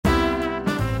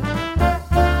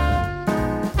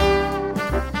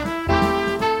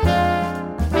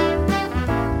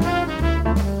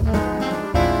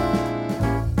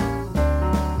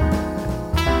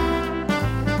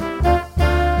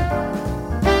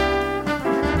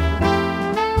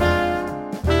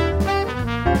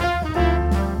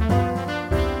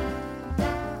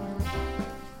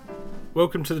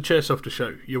Welcome to the Chairsofter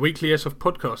Show, your weekly airsoft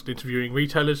podcast interviewing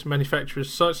retailers,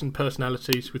 manufacturers, sites and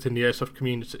personalities within the airsoft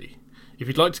community. If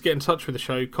you'd like to get in touch with the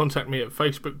show, contact me at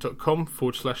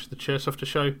facebook.com/The Chairsofter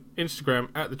Show,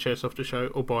 Instagram @The Chairsofter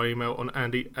Show, or by email on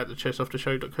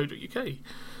andy@thechairsoftershow.co.uk.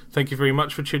 Thank you very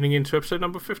much for tuning in to episode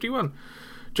number 51.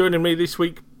 Joining me this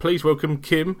week, please welcome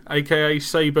Kim, aka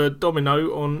Sabre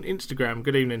Domino, on Instagram.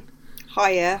 Good evening.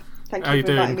 Hiya, thank you for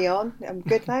inviting me on. I'm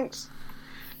good, thanks.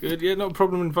 Good, yeah, not a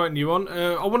problem inviting you on.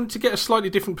 I wanted to get a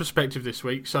slightly different perspective this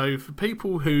week. So for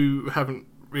people who haven't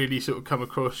really sort of come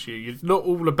across you, you're not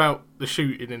all about the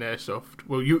shooting in airsoft.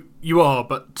 Well, you are,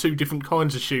 but two different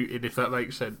kinds of shooting, if that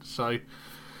makes sense. So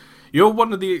you're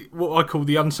one of the, what I call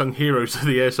the unsung heroes of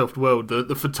the airsoft world,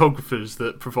 the photographers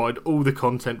that provide all the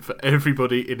content for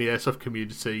everybody in the airsoft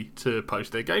community to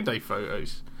post their game day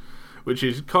photos, which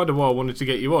is kind of why I wanted to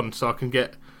get you on, so I can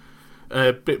get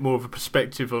a bit more of a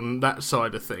perspective on that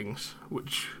side of things,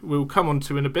 which we'll come on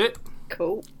to in a bit.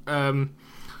 Cool.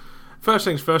 First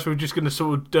things first, we're just going to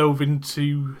sort of delve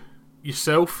into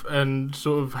yourself and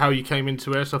sort of how you came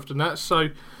into airsoft and that. So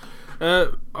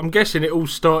I'm guessing it all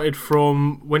started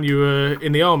from when you were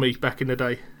in the army back in the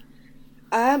day.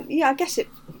 Yeah, I guess it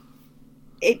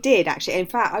did actually. In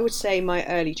fact, I would say my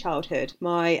early childhood.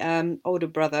 My older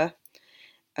brother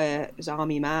was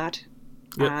army mad.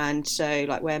 Yep. And so,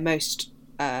 like where most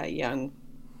young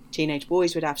teenage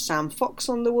boys would have Sam Fox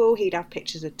on the wall, he'd have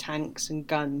pictures of tanks and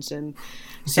guns, and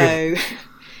so,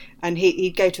 and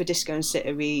he'd go to a disco and sit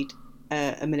and read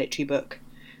a military book.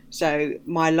 So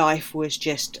my life was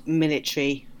just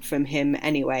military from him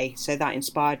anyway. So that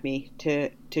inspired me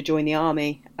to join the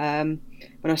army when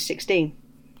I was 16.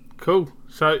 Cool.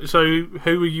 So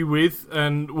who were you with,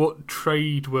 and what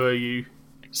trade were you?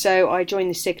 So I joined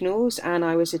the Signals, and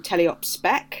I was a teleop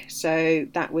spec. So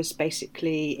that was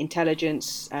basically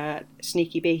intelligence,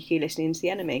 sneaky beaky, listening to the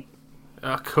enemy.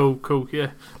 Cool,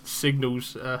 yeah.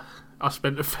 Signals. I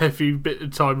spent a fair few bit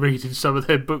of time reading some of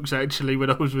their books actually when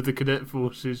I was with the cadet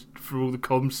forces for all the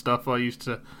comm stuff I used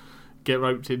to get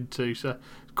roped into. So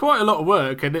quite a lot of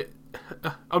work, and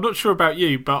I'm not sure about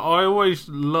you, but I always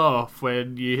laugh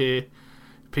when you hear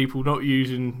people not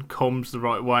using comms the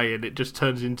right way, and it just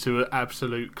turns into an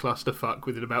absolute clusterfuck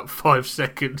within about 5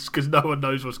 seconds because no one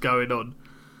knows what's going on.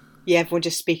 Yeah, everyone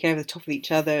just speaking over the top of each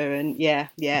other, and it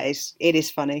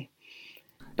is funny.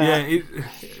 But yeah,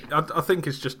 I think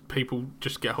it's just people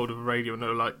just get hold of a radio and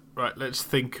they're like, right, let's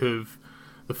think of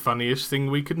the funniest thing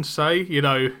we can say. You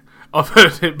know, I've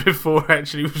heard it before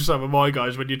actually with some of my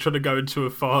guys when you're trying to go into a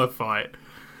firefight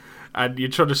and you're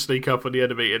trying to sneak up on the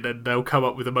enemy, and then they'll come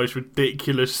up with the most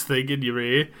ridiculous thing in your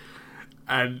ear,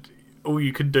 and all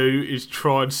you can do is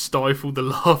try and stifle the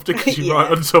laughter because you're right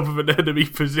on top of an enemy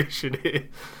position here.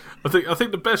 I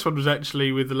think the best one was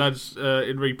actually with the lads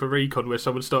in Reaper Recon, where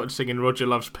someone started singing Roger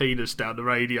Loves Penis down the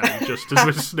radio just as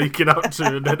we're sneaking up to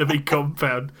an enemy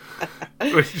compound.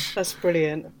 That's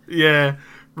brilliant. Yeah.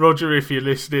 Roger, if you're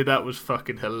listening, that was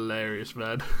fucking hilarious,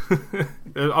 man.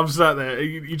 I'm sat there,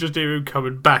 you just hear him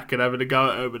coming back and having a go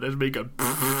at him, and there's me going...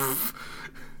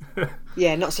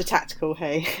 Yeah, not so tactical,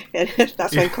 hey.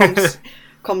 That's when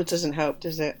comms doesn't help,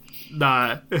 does it?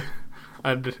 Nah.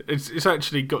 And it's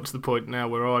actually got to the point now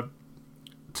where I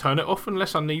turn it off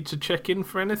unless I need to check in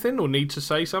for anything or need to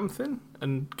say something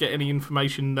and get any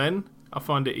information then. I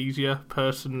find it easier,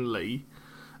 personally.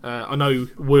 I know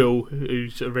Will,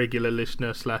 who's a regular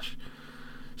listener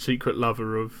 / secret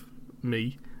lover of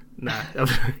me. Nah,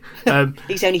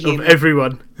 he's only human. Of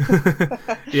everyone.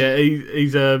 Yeah,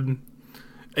 he's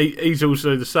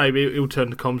also the same. He'll turn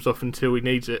the comms off until he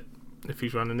needs it if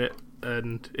he's running it,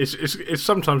 and it's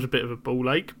sometimes a bit of a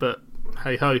ball ache, but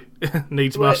hey ho,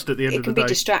 needs must at the end of the day. It can be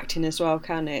distracting as well,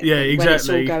 can it? Yeah, exactly. When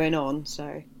it's all going on,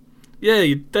 so. Yeah,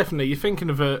 you're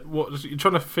thinking of you're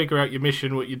trying to figure out your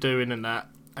mission, what you're doing, and that.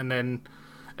 And then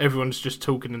everyone's just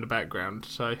talking in the background.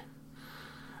 So,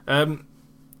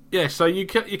 so you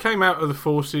came out of the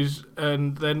forces,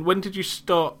 and then when did you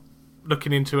start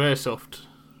looking into airsoft?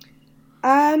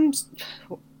 That's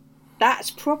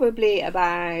probably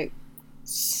about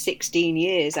 16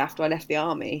 years after I left the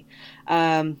army,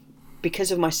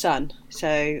 because of my son.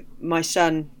 So my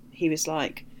son, he was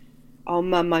like, oh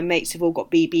mum, my mates have all got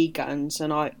BB guns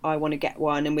and I want to get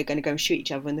one, and we're going to go and shoot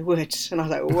each other in the woods. And I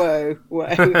was like, whoa,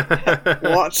 what?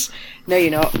 No,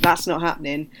 you're not. That's not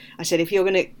happening. I said,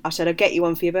 I'll get you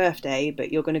one for your birthday,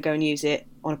 but you're going to go and use it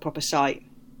on a proper site.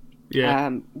 Yeah.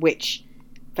 Which,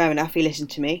 fair enough, he listened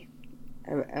to me.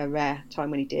 A rare time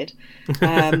when he did.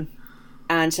 And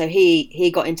so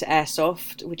he got into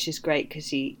airsoft, which is great because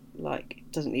he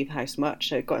doesn't leave the house much,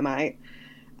 so it got him out.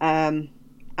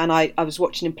 And I was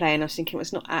watching him play, and I was thinking, well,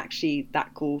 it's not actually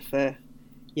that cool for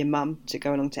your mum to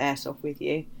go along to airsoft with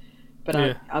you. But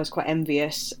Yeah. I was quite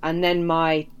envious. And then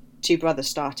my two brothers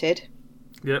started.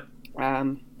 Yep.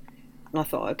 And I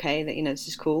thought, okay, that this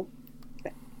is cool.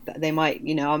 That they might,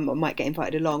 I might get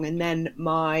invited along. And then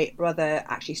my brother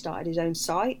actually started his own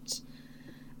site,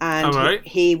 and Right.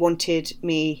 he wanted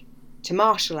me to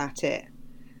marshal at it.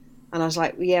 And I was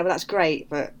like, yeah, well, that's great,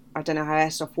 but I don't know how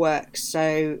airsoft works.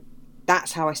 So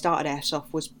that's how I started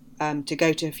airsoft, was to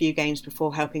go to a few games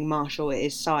before helping marshal at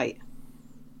his site.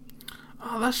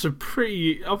 Oh, that's a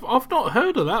pretty... I've not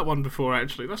heard of that one before,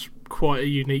 actually. That's quite a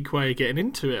unique way of getting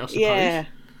into it, I suppose. Yeah.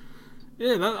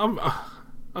 Yeah,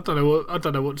 I don't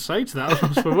know what to say to that. I'm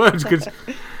lost for words, because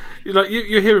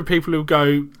you hear people who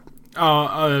go,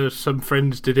 some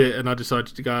friends did it and I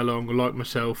decided to go along, or like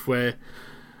myself, where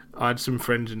I had some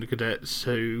friends in the cadets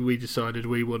who we decided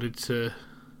we wanted to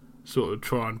sort of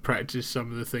try and practice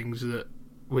some of the things that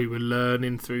we were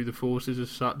learning through the forces as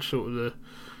such, sort of the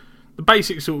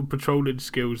basic sort of patrolling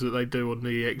skills that they do on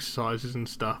the exercises and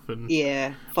stuff. And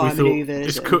yeah, fire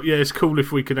manoeuvres. It's cool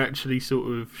if we can actually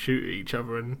sort of shoot at each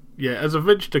other. And yeah, as I've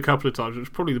mentioned a couple of times, it was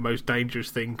probably the most dangerous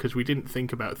thing, because we didn't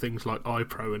think about things like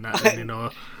iPro and that in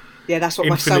our... Yeah, that's what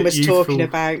my son was talking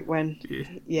about when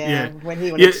when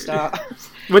he wanted to start.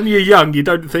 When you're young, you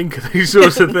don't think of these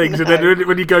sorts of things, no. And then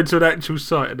when you go to an actual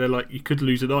site and they're like, you could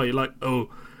lose an eye, you're like, oh,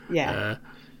 yeah.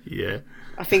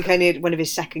 I think only one of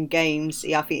his second games,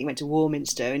 I think he went to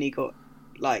Warminster and he got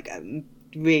like a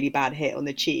really bad hit on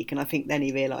the cheek, and I think then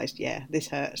he realised, this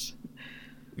hurts.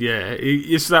 Yeah,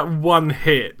 it's that one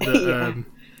hit that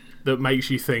that makes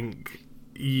you think,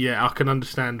 I can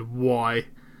understand why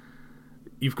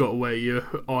you've got to wear your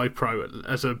iPro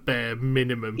as a bare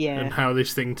minimum, and how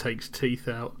this thing takes teeth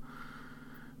out.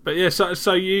 But yeah,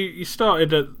 so you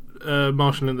started at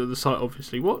marshalling at the site,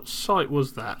 obviously. What site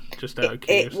was that? Just out of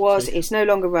curiosity. It's no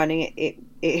longer running.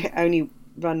 It only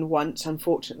run once,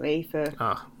 unfortunately, for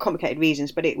complicated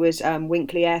reasons. But it was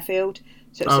Winkley Airfield,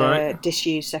 so it's a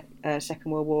disused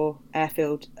Second World War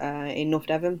airfield in North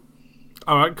Devon.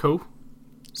 All right, cool.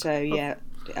 So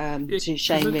it's a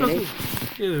shame, really.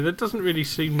 There doesn't really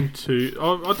seem to...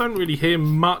 I don't really hear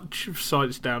much of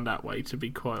sites down that way, to be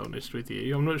quite honest with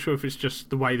you. I'm not sure if it's just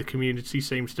the way the community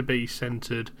seems to be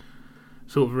centred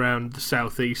sort of around the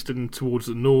southeast and towards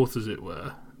the north, as it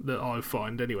were, that I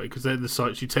find anyway, because they're the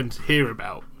sites you tend to hear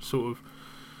about, sort of.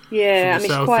 Yeah,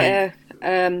 it's quite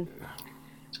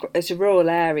it's a rural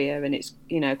area, and it's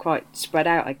quite spread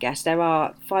out, I guess. There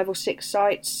are 5 or 6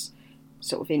 sites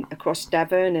sort of across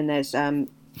Devon, and there's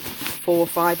 4 or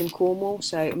 5 in Cornwall,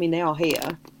 so I mean they are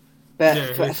here,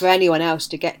 but for anyone else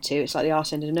to get to, it's like the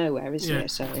arse end of nowhere, isn't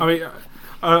it? So I mean,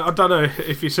 I don't know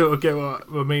if you sort of get what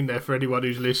I mean there. For anyone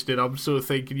who's listening, I'm sort of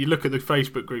thinking, you look at the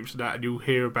Facebook groups and that, and you'll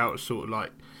hear about sort of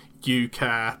like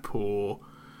UCAP or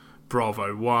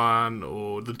Bravo 1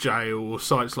 or the jail or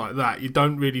sites like that. You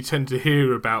don't really tend to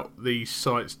hear about these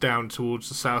sites down towards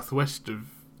the southwest of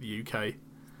the UK,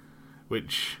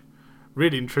 which,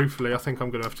 really and truthfully, I think I'm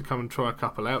going to have to come and try a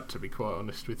couple out, to be quite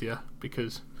honest with you,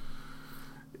 because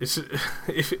it's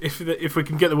if we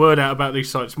can get the word out about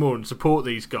these sites more and support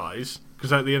these guys,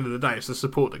 because at the end of the day, it's the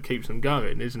support that keeps them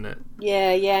going, isn't it?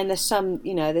 Yeah, and there's some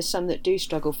that do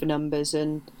struggle for numbers,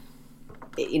 and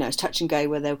it's touch and go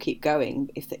where they'll keep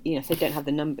going if they don't have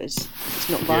the numbers. It's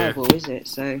not viable, is it?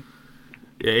 So.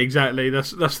 Yeah, exactly.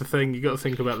 That's the thing. You got to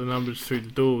think about the numbers through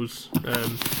the doors.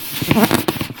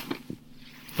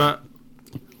 But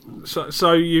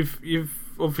so you've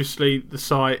obviously the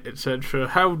site, etc.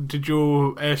 How did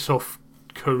your airsoft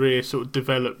career sort of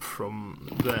develop from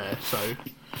there?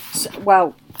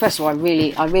 Well, first of all, I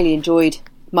really enjoyed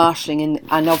marshalling,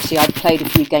 and obviously I'd played a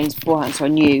few games beforehand, so I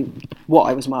knew what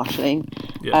I was marshalling,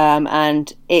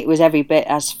 and it was every bit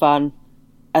as fun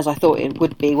as I thought it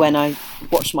would be when I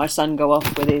watched my son go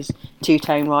off with his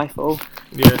 2-tone rifle.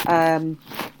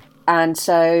 And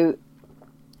so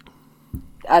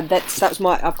that's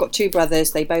I've got 2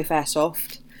 brothers. They both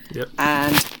airsoft.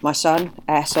 And my son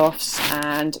airsofts,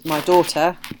 and my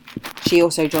daughter, she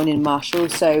also joined in marshal.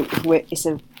 So it's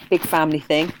a big family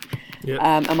thing.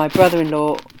 And my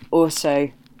brother-in-law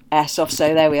also airsoft.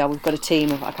 So there we are. We've got a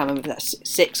team of, I can't remember if that's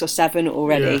 6 or 7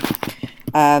 already.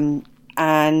 And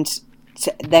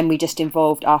then we just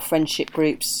involved our friendship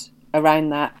groups around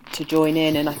that to join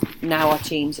in, and now our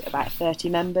team's about 30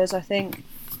 members, I think.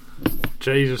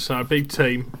 Jesus, a big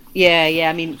team. Yeah.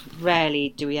 I mean,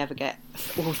 rarely do we ever get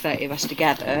all 30 of us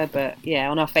together, but yeah,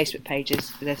 on our Facebook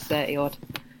pages, there's 30 odd.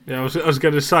 Yeah, I was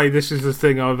going to say, this is the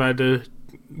thing. I've had a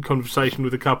conversation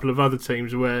with a couple of other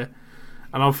teams where,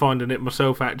 and I'm finding it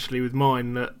myself actually with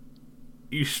mine, that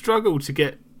you struggle to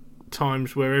get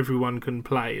times where everyone can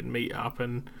play and meet up,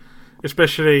 and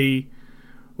especially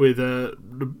with the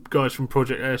guys from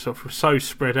Project Airsoft, we're so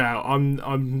spread out.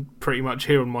 I'm pretty much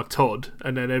here on my Todd,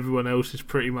 and then everyone else is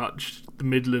pretty much the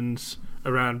Midlands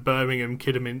around Birmingham,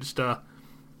 Kidderminster,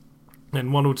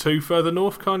 and one or two further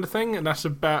north kind of thing, and that's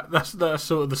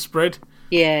sort of the spread.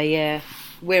 Yeah.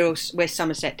 We're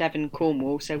Somerset, Devon,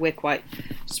 Cornwall, so we're quite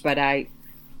spread out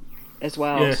as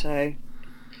well.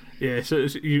 Yeah. So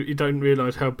you don't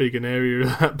realise how big an area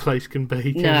that place can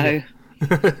be. No.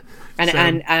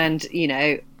 and you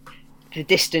know, the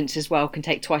distance as well can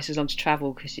take twice as long to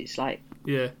travel because it's like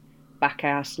back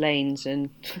house lanes and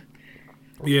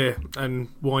and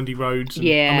windy roads. And,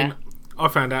 I mean, I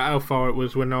found out how far it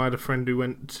was when I had a friend who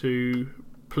went to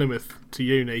Plymouth to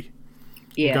uni.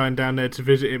 Yeah. Going down there to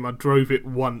visit him, I drove it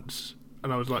once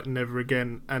and I was like, never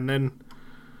again. And then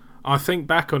I think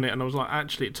back on it and I was like,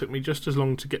 actually, it took me just as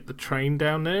long to get the train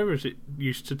down there as it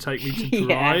used to take me to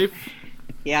drive.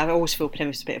 Yeah, I always feel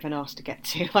Plymouth's a bit of an arse to get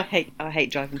to. I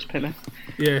hate driving to Plymouth.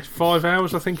 Yeah, 5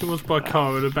 hours I think it was by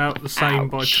car and about the same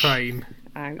by train.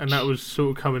 Ouch. And that was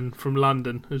sort of coming from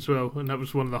London as well, and that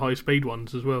was one of the high speed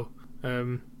ones as well.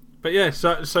 But yeah,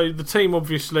 so the team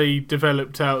obviously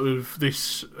developed out of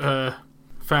this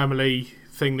family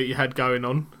thing that you had going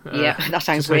on. That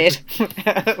sounds weird.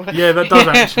 Yeah, that does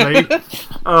actually.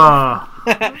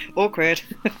 Awkward.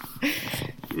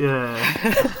 Yeah.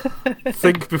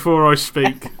 Think before I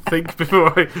speak. Think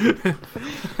before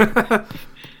I...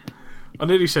 I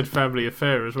nearly said family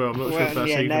affair as well. I'm not sure if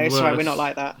that's even worse. Sorry, we're not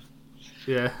like that.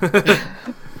 Yeah.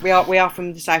 We are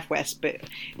from the southwest, but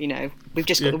you know we've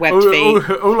just got the web feed.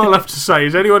 All I'll have to say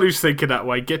is anyone who's thinking that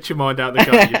way, get your mind out the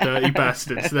gutter, you dirty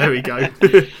bastards. There we go.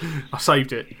 I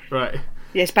saved it. Right.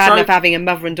 Yeah, it's bad enough having a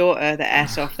mother and daughter that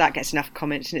airsoft. That gets enough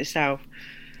comments in itself.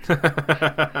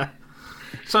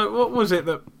 So what was it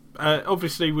that...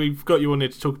 obviously, we've got you on here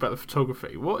to talk about the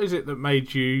photography. What is it that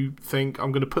made you think,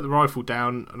 I'm going to put the rifle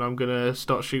down and I'm going to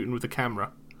start shooting with the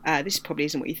camera? This probably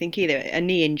isn't what you think either. A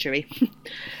knee injury.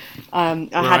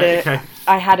 I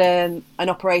had an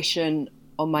operation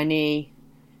on my knee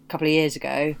a couple of years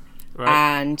ago,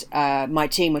 and my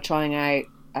team were trying out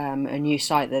a new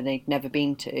site that they'd never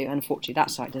been to. Unfortunately,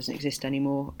 that site doesn't exist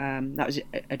anymore. That was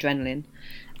Adrenaline,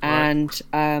 and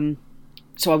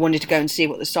so I wanted to go and see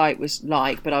what the site was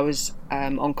like, but I was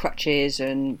on crutches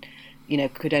and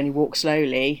could only walk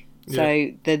slowly.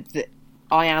 So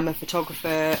I am a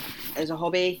photographer as a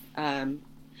hobby.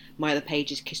 My other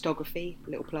page is Kistography,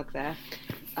 little plug there.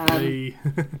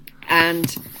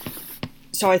 And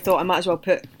so I thought I might as well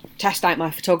test out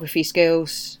my photography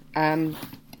skills on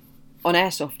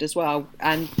airsoft as well,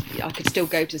 and I could still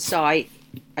go to the site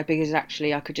because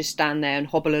actually I could just stand there and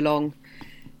hobble along,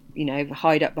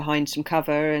 hide up behind some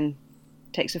cover and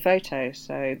take some photos.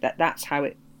 So that's how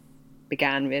it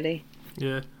began, really.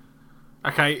 Yeah.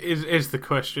 Okay, is the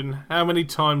question, how many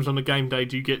times on a game day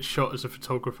do you get shot as a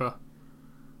photographer?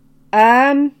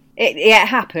 It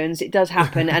happens. It does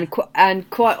happen, and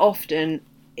quite often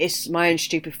it's my own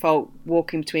stupid fault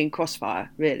walking between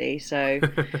crossfire, really. So,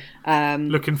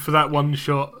 looking for that one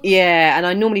shot. Yeah, and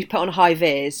I normally put on high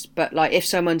vis, but like if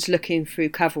someone's looking through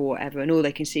cover or whatever, and all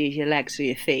they can see is your legs or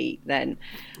your feet, then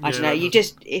I don't know. You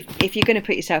just if you're going to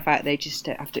put yourself out there, you just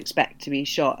have to expect to be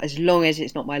shot, as long as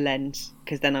it's not my lens,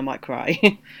 because then I might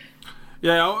cry.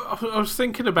 Yeah, I was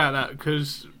thinking about that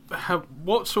because.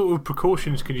 What sort of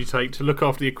precautions can you take to look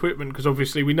after the equipment? Because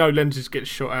obviously we know lenses get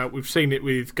shot out. We've seen it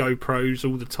with GoPros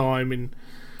all the time.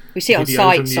 We see it on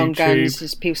sights, on guns,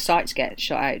 as people's sights get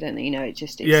shot out, don't they?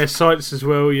 It's sights as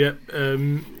well. Yeah,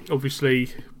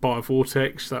 obviously buy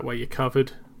Vortex. That way you're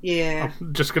covered. Yeah.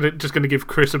 I'm just gonna give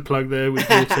Chris a plug there with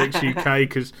Vortex UK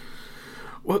because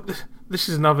this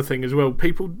is another thing as well.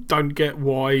 People don't get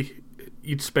why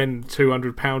you'd spend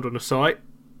 £200 on a sight,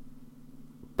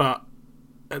 but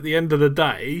at the end of the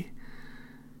day,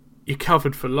 you're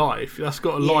covered for life. That's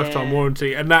got a lifetime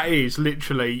warranty, and that is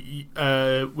literally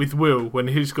with Will when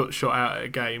his got shot out at a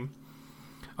game.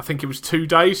 I think it was 2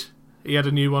 days. He had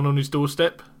a new one on his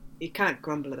doorstep. You can't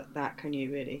grumble at that, can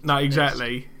you? Really? No,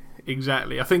 exactly.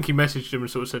 I think he messaged him and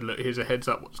sort of said, "Look, here's a heads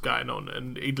up, what's going on?"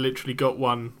 And he'd literally got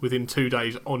one within 2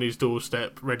 days on his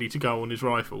doorstep, ready to go on his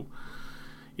rifle.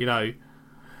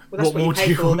 Well, that's what you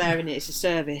pay for there, isn't it? It's a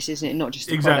service, isn't it? Not just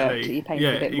a product. You pay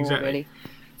for a bit more, really.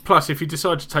 Plus, if you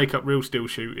decide to take up real steel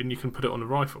shooting, you can put it on a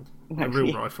rifle, a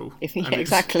real rifle.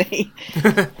 Exactly.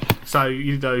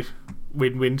 So,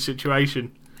 win-win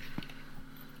situation.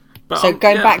 But, so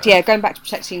going back to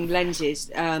protecting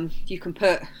lenses, you can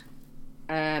put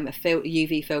a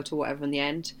UV filter or whatever on the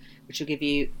end, which will give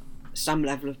you some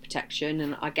level of protection,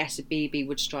 and I guess a BB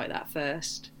would strike that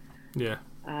first. Yeah.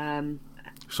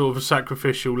 Sort of a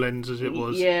sacrificial lens as it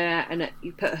was. Yeah, and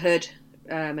you put a hood,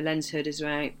 a lens hood as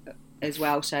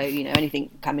well. So anything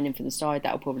coming in from the side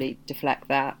that'll probably deflect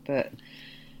that. But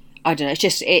I don't know. It's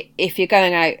just if you're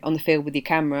going out on the field with your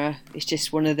camera, it's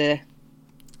just one of the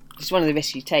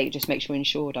risks you take. Just make sure you're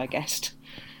insured, I guess.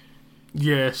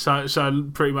 Yeah, so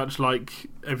pretty much like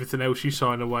everything else you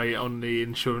sign away on the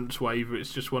insurance waiver,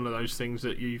 it's just one of those things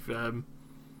that you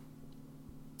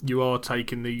are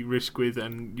taking the risk with,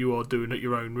 and you are doing at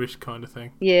your own risk, kind of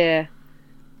thing. Yeah.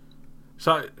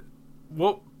 So,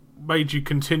 what made you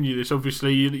continue this?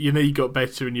 Obviously, your knee got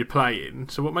better and you're playing.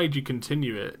 So, what made you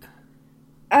continue it?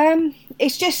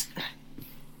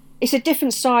 It's a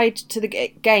different side to the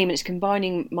game, and it's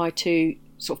combining my two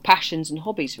sort of passions and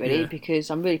hobbies, really,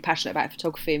 because I'm really passionate about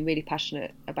photography and really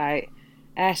passionate about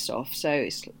airsoft. So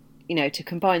it's to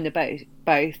combine the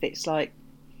both, it's like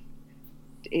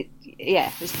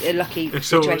it's a lucky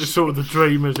situation. It's sort of the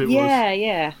dream as it was.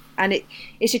 Yeah, and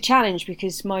it's a challenge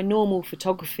because my normal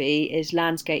photography is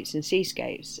landscapes and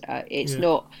seascapes. It's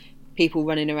not people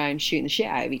running around shooting the shit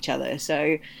out of each other.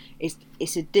 So it's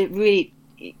really,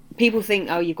 people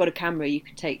think, oh, you've got a camera, you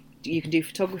can do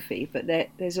photography, but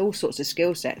there's all sorts of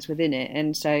skill sets within it,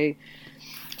 and so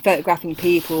photographing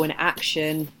people and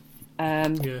action,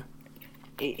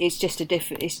 it's just a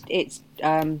different. It's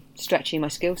stretching my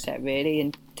skill set really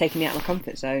and taking me out of my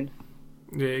comfort zone.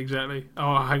 Yeah, exactly.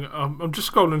 Oh, hang on. I'm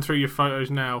just scrolling through your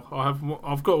photos now.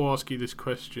 I've got to ask you this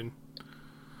question.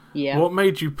 Yeah. What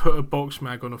made you put a box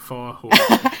mag on a fire horse?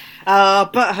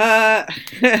 But her.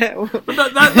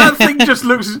 But that thing just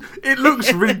looks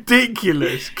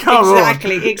ridiculous. Come on.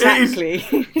 Exactly.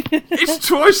 It's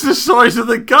twice the size of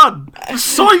the gun. The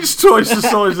sight's twice the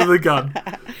size of the gun.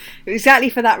 Exactly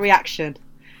for that reaction.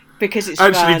 Because it's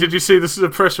actually fun. Did you see the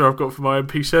suppressor I've got for my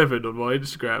MP7 on my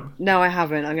Instagram? No, I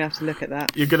haven't. I'm going to have to look at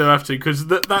that. You're going to have to, because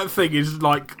that thing is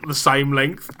like the same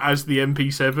length as the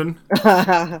MP7.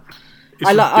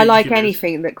 I like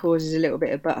anything that causes a little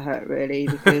bit of butthurt, really,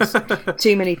 because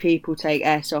too many people take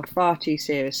airsoft far too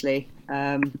seriously.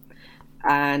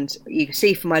 And you can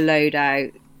see from my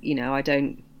loadout, I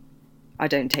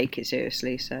don't take it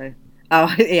seriously. So,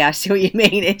 I see what you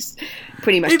mean. It's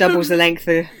pretty much doubles the length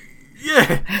of.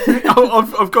 Yeah,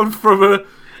 I've gone from a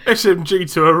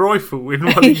SMG to a rifle in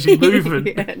one easy movement.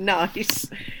 Yeah, nice.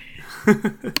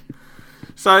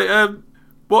 So,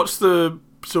 what's the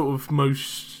sort of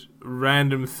most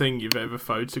random thing you've ever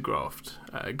photographed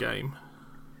at a game?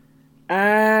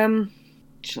 I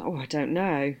don't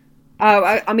know.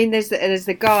 I mean, there's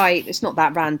the guy. It's not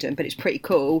that random, but it's pretty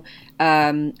cool.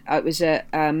 It was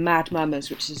at Mad Mamas,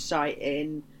 which is a site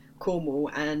in Cornwall,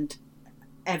 and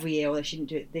every year, although she didn't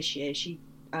do it this year, she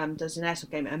does an airsoft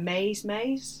game, a maze.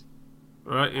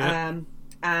 Right. Yeah.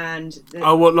 And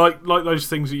what like those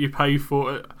things that you pay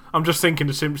for? I'm just thinking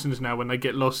of Simpsons now when they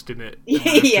get lost in it.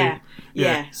 Yeah.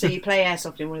 So you play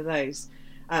airsoft in one of those.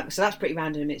 So that's pretty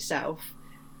random in itself.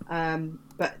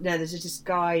 But no, there's this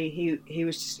guy who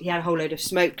he had a whole load of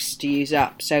smokes to use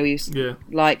up. So he was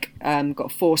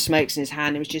got 4 smokes in his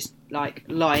hand and was just like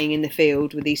lying in the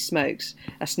field with these smokes.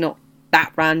 That's not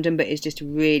that random, but it's just a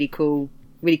really cool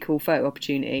photo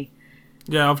opportunity.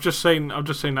 Yeah, I've just seen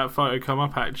that photo come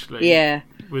up actually. Yeah.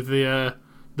 With the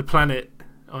planet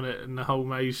on it and the whole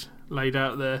maze laid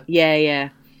out there. Yeah.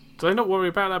 Do they not worry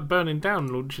about that burning down,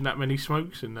 launching that many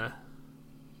smokes in there?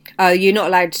 Oh, you're not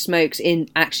allowed smokes in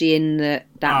that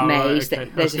maze. Right,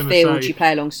 okay. There's a field you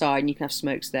play alongside, and you can have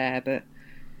smokes there. But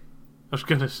I was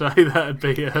going to say that'd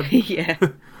be a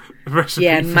recipe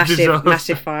for disaster.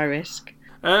 Massive fire risk.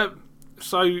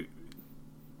 So,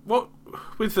 what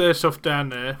with airsoft down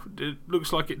there? It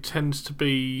looks like it tends to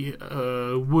be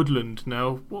woodland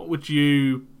now. What would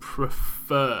you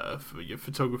prefer for your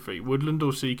photography, woodland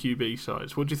or CQB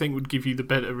sites? What do you think would give you the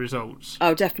better results?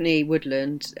 Oh, definitely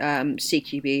woodland.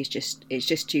 CQB is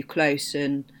just too close,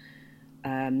 and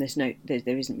there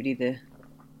isn't really the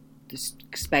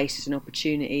space and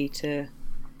opportunity to.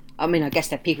 I mean, I guess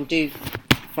that people do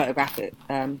photograph it.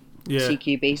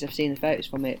 CQBs. I've seen the photos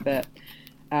from it, but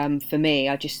for me,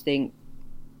 I just think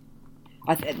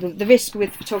the risk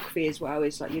with photography as well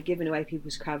is like you're giving away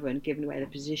people's cover and giving away the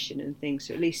position and things.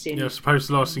 So at least I suppose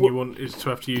the last thing you want is to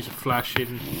have to use a flash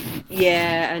in.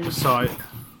 Yeah, and the site.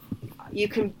 You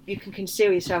can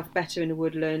conceal yourself better in the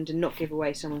woodland and not give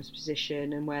away someone's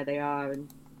position and where they are.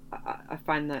 And I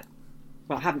find that.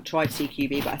 Well, I haven't tried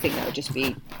CQB, but I think that would just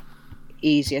be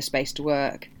easier space to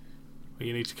work.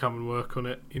 You need to come and work on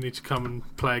it. You need to come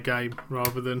and play a game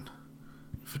rather than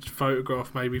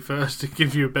photograph maybe first to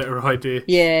give you a better idea.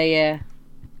 Yeah.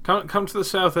 Come to the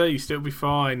southeast, it'll be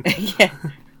fine. Yeah.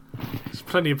 There's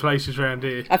plenty of places around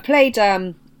here. I've played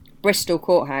Bristol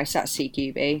Courthouse, that's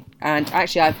CQB. And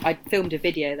actually, I filmed a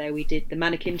video there. We did the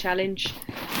mannequin challenge.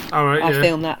 All right, I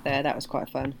filmed that there. That was quite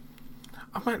fun.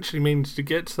 I'm actually meaning to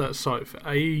get to that site for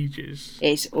ages.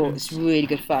 It's really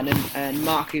good fun, and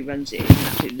Mark, who runs it, is an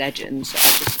absolute legend.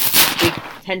 So we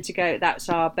tend to go. That's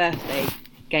our birthday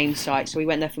game site. So we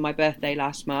went there for my birthday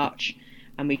last March,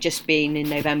 and we've just been in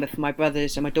November for my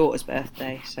brother's and my daughter's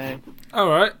birthday. So. All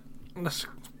right, that's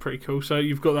pretty cool. So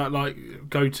you've got that like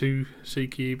go-to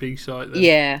CQB site there.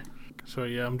 Yeah. So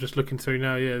yeah, I'm just looking through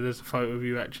now. Yeah, there's a photo of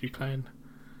you actually playing.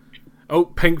 Oh,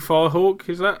 pink Firehawk,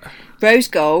 is that? Rose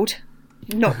gold.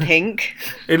 Not pink.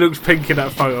 It looks pink in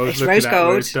that photo. It's rose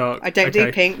gold. Dark. I don't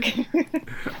do pink.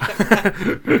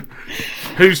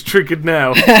 Who's triggered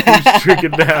now? Who's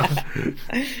triggered now?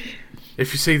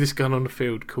 If you see this gun on the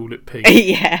field, call it pink.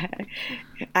 Yeah.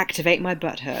 Activate my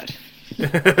butt hurt.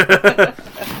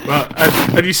 Well,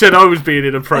 and you said I was being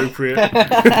inappropriate.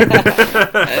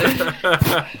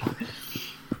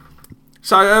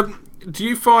 So, do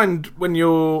you find when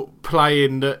you're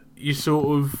playing that you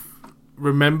sort of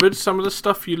remembered some of the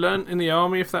stuff you learnt in the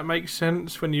army, if that makes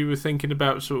sense, when you were thinking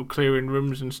about sort of clearing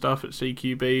rooms and stuff at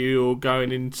CQB or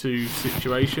going into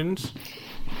situations?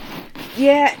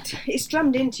 Yeah, it's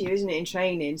drummed into you, isn't it, in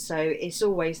training, so it's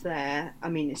always there. I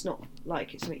mean, it's not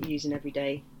like it's something you use in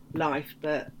everyday life,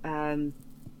 but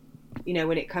you know,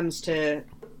 when it comes to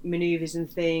manoeuvres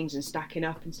and things and stacking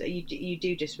up and stuff, you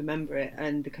do just remember it,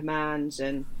 and the commands.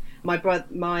 And my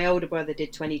older brother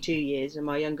did 22 years and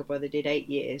my younger brother did 8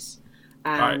 years.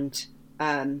 And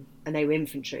and they were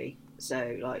infantry,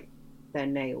 so like they're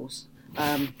nails.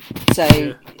 And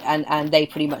they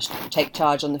pretty much take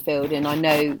charge on the field, and I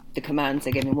know the commands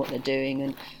they're giving, what they're doing,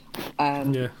 and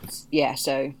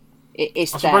so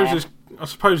it's I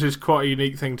suppose it's quite a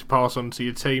unique thing to pass on to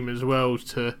your team as well,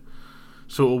 to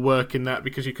sort of work in that,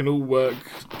 because you can all work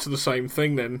to the same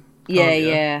thing then.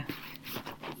 Yeah.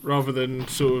 Rather than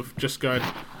sort of just going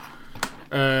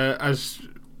as.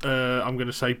 I'm going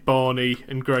to say Barney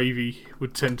and Gravy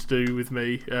would tend to do with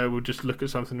me. We'll just look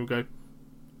at something and we'll go,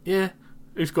 yeah,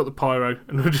 who's got the pyro?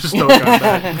 And we'll just start going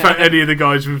there. In fact, any of the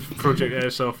guys with Project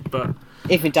Airsoft, but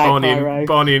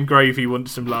Barney and Gravy want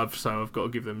some love, so I've got to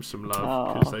give them some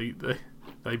love, because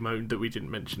they moaned that we didn't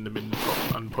mention them in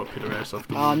the unpopular Airsoft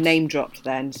awards. Name dropped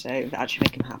then, so that actually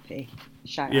make them happy.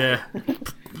 Shout out.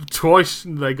 Twice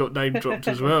they got name dropped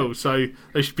as well, so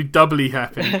they should be doubly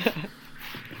happy.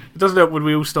 It doesn't help when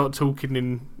we all start talking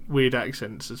in weird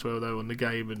accents as well, though, on the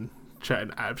game, and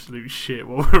chatting absolute shit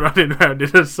while we're running around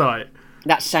in a site.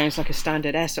 That sounds like a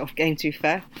standard Airsoft game, to be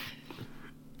fair.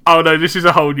 Oh no, this is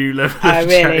a whole new level of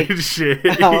really? chatting shit.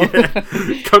 Oh.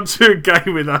 Yeah. Come to a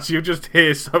game with us, you'll just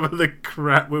hear some of the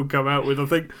crap we'll come out with. I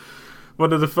think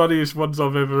one of the funniest ones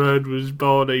I've ever heard was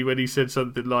Barney, when he said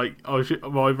something like,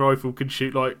 my rifle can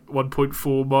shoot like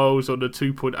 1.4 miles on a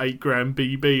 2.8 gram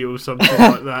BB or something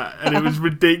like that, and it was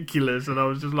ridiculous, and I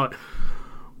was just like,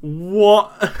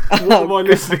 what am I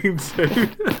listening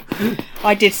to?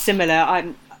 I did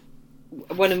similar.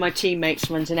 One of my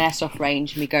teammates runs an airsoft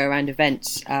range, and we go around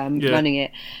events running it,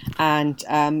 and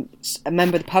a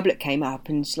member of the public came up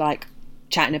and was like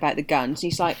chatting about the guns,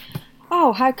 and he's like,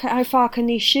 oh, how far can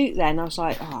these shoot then? I was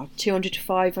like, 200 to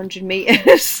 500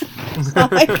 metres.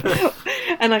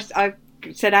 And I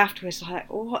said afterwards, like,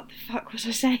 what the fuck was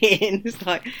I saying? It's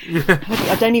like,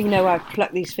 I don't even know where I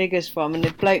plucked these figures from, and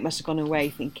the bloke must have gone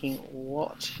away thinking,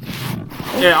 what?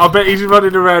 Yeah, I bet he's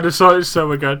running around a site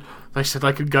somewhere going, they said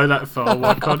I could go that far,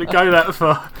 why can't it go that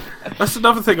far? That's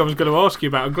another thing I was going to ask you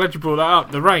about. I'm glad you brought that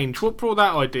up, the range. What brought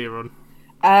that idea on?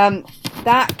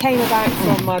 That came about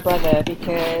from my brother,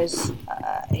 because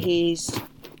he's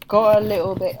got a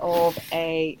little bit of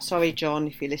a... Sorry, John,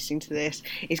 if you're listening to this.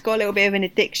 He's got a little bit of an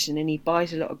addiction, and he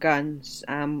buys a lot of guns.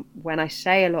 When I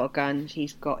say a lot of guns,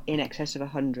 he's got in excess of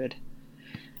 100.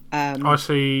 I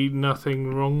see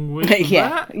nothing wrong with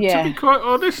that, to be quite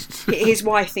honest. His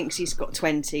wife thinks he's got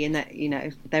 20, and that, you know,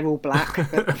 they're all black.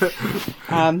 But,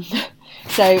 I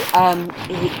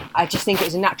just think it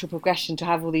was a natural progression to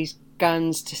have all these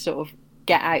guns, to sort of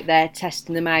get out there,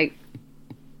 testing them out,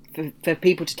 for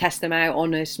people to test them out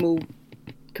on a small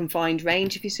confined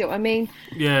range, if you see what I mean.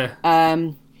 Yeah.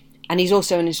 And he's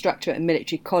also an instructor at a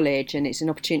military college, and it's an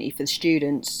opportunity for the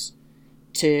students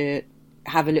to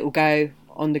have a little go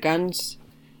on the guns,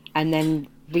 and then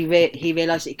he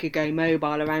realised that he could go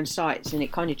mobile around sites, and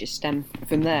it kind of just stemmed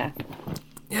from there.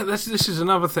 Yeah, this is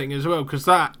another thing as well, because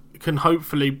that can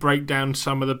hopefully break down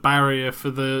some of the barrier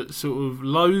for the sort of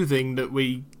loathing that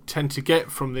we tend to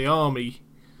get from the army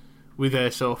with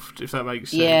airsoft, if that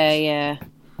makes sense. Yeah.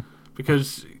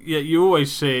 Because you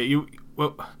always see it.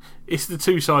 well, it's the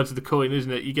two sides of the coin,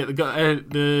 isn't it? You get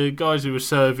the guys who are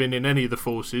serving in any of the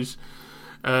forces,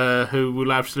 who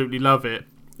will absolutely love it,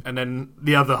 and then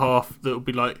the other half that will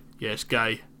be like, yeah, it's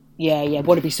gay. Yeah,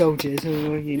 want to be soldiers.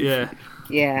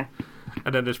 Yeah.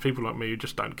 And then there's people like me who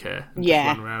just don't care and Yeah.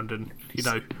 just run around and,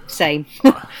 Same.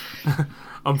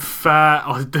 I'm fat,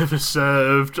 I've never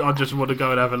served, I just want to go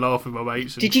and have a laugh with my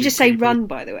mates. Did you just say run,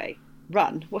 by the way?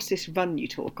 Run? What's this run you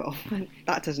talk of?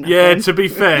 That doesn't happen. Yeah, to be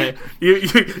fair,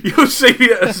 you'll see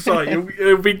me at a site,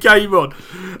 it'll be game on.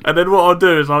 And then what I'll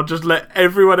do is I'll just let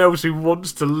everyone else who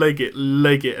wants to leg it,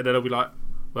 and then I'll be like,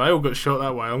 well, they all got shot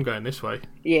that way, I'm going this way.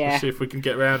 Yeah. Let's see if we can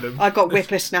get around them. I've got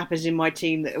whippersnappers in my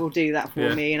team that will do that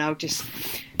for me, and I'll just...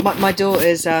 My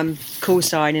daughter's call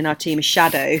sign in our team is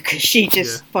Shadow, because she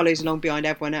just follows along behind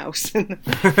everyone else.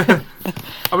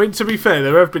 I mean, to be fair,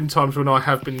 there have been times when I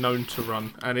have been known to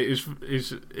run, and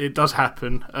it does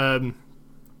happen.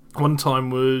 One time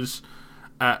was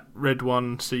at Red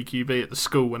 1 CQB at the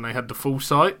school when they had the full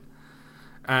site,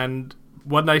 and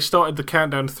when they started the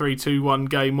countdown 3, 2, 1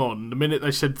 game on, the minute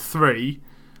they said 3,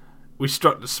 we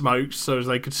struck the smokes so as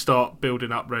they could start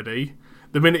building up ready.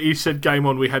 The minute he said game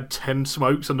on, we had 10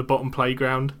 smokes on the bottom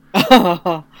playground.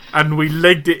 And we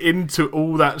legged it into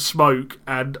all that smoke,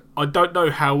 and I don't know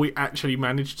how we actually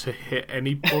managed to hit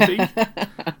anybody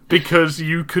because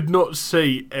you could not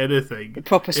see anything. The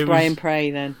proper spray and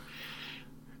pray then.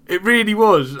 It really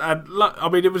was. And I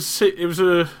mean, it was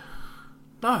a...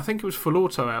 No, I think it was full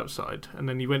auto outside, and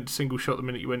then you went single shot the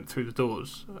minute you went through the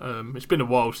doors. It's been a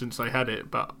while since they had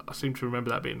it, but I seem to remember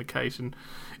that being the case, and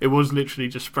it was literally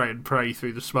just spray and pray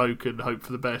through the smoke and hope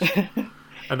for the best.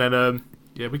 And then,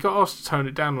 we got asked to tone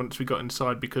it down once we got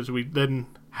inside because we then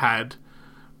had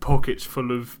pockets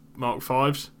full of Mark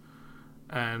 5s,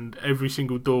 and every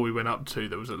single door we went up to,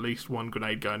 there was at least one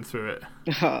grenade going through it.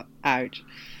 Ouch.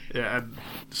 Yeah, and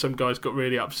some guys got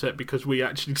really upset because we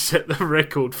actually set the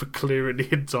record for clearing the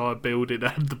entire building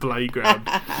and the playground.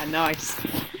 Nice.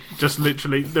 Just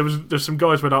literally, there's some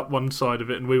guys went up one side of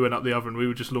it and we went up the other, and we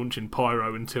were just launching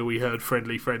pyro until we heard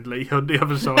friendly on the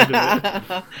other side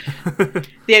of it.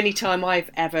 The only time I've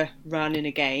ever run in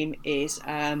a game is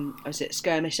I was at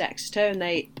Skirmish Exeter,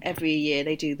 and every year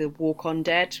they do the Walk on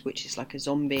Dead, which is like a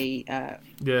zombie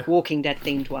Walking Dead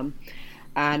themed one,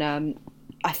 and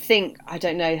I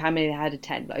don't know how many they had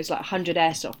attend, but it was like 100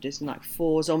 airsofters and like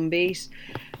 4 zombies.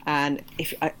 And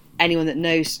if anyone that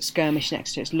knows Skirmish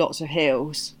next to it, it's lots of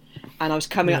hills. And I was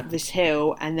coming up this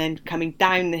hill, and then coming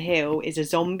down the hill is a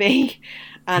zombie.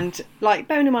 And like,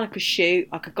 bearing in mind I could shoot,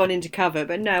 I could have gone into cover,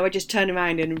 but no, I just turned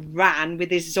around and ran with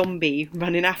this zombie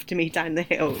running after me down the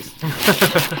hills.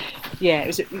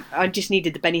 Yeah, I just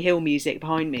needed the Benny Hill music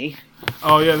behind me.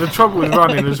 Oh yeah, the trouble with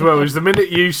running as well is the minute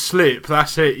you slip,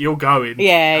 that's it, you're going.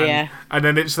 Yeah. And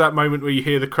then it's that moment where you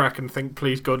hear the crack and think,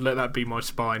 please God, let that be my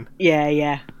spine.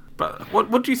 Yeah. But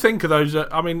what do you think of those?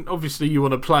 I mean, obviously you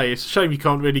want to play. It's a shame you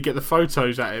can't really get the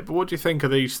photos at it. But what do you think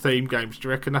of these theme games? Do you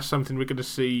reckon that's something we're going to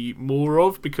see more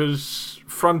of? Because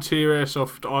Frontier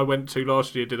Airsoft I went to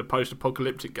last year did a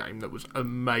post-apocalyptic game that was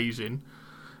amazing.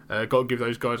 Got to give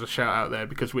those guys a shout out there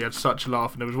because we had such a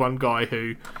laugh. And there was one guy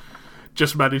who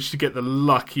just managed to get the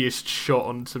luckiest shot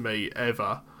onto me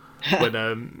ever.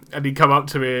 And he come up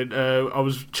to me and I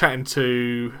was chatting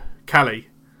to Callie.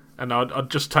 And I'd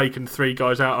just taken 3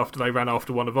 guys out after they ran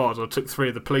after one of ours. I took 3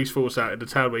 of the police force out in the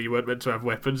town where you weren't meant to have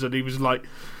weapons. And he was like,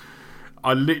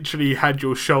 I literally had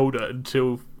your shoulder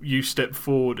until you stepped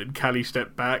forward and Callie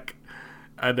stepped back.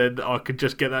 And then I could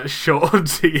just get that shot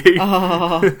onto you.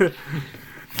 Oh.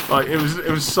 Like, it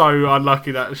was so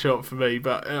unlucky, that shot for me.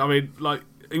 But, I mean, like,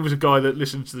 he was a guy that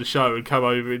listened to the show and come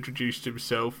over, introduced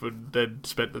himself, and then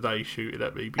spent the day shooting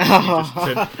at me. Because he just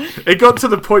said, it got to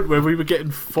the point where we were getting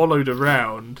followed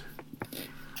around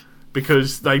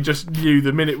because they just knew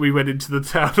the minute we went into the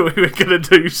town we were going to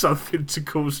do something to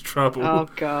cause trouble. Oh,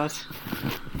 God.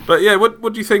 But yeah,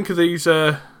 what do you think of these,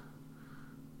 what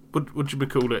do you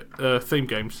call it, theme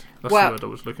games? That's the word I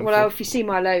was looking for. Well, if you see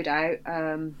my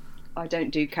loadout, I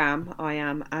don't do cam. I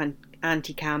am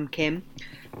anti-cam Kim.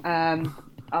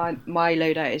 My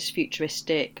loadout is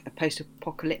futuristic,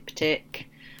 post-apocalyptic.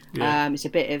 Yeah. It's a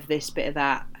bit of this, bit of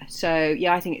that. So,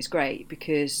 yeah, I think it's great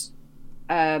because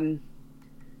I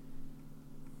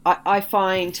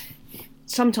find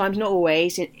sometimes, not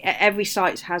always, every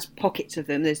site has pockets of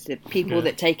them. There's the people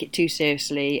that take it too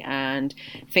seriously and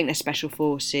think they're special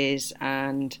forces,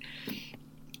 and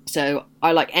so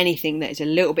I like anything that is a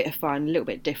little bit of fun, a little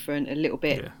bit different, a little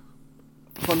bit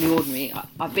from the ordinary.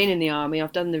 I've been in the army,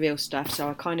 I've done the real stuff, so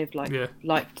I kind of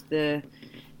liked the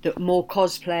more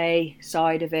cosplay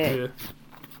side of it.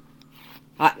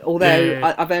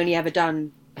 Although I've only ever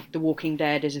done The Walking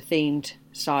Dead is a themed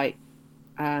site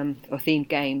or themed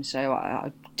game, so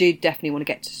I do definitely want to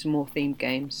get to some more themed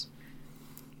games.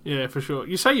 Yeah, for sure.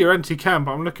 You say you're anti-cam,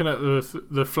 but I'm looking at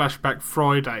the Flashback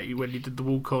Friday when you did the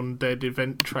Walk on Dead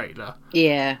event trailer.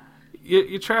 Yeah.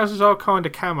 Your trousers are kind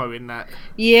of camo in that.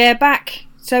 Yeah,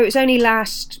 so it's only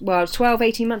 12,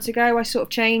 18 months ago I sort of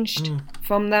changed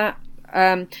from that.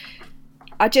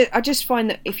 I just find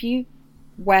that if you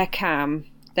wear cam,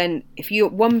 then if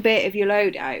one bit of your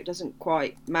loadout doesn't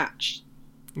quite match,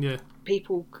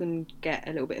 people can get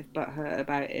a little bit of butthurt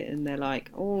about it, and they're like,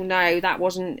 "Oh no, that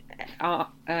wasn't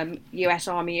US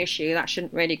Army issue. That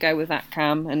shouldn't really go with that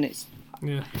cam." And it's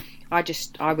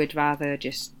I would rather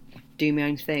just do my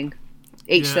own thing.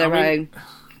 Each their own.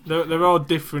 There are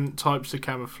different types of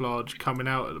camouflage coming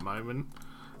out at the moment,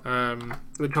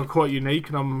 which are quite unique,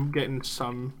 and I'm getting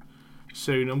some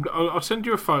soon. I'll send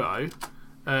you a photo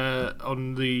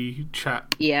on the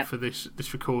chat for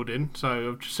this recording,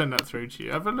 so I've just sent that through to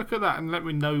you. Have a look at that and let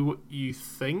me know what you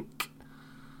think.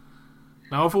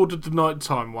 Now, I've ordered the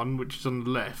nighttime one, which is on the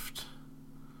left.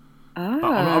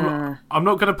 I'm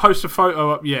not going to post a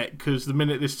photo up yet, because the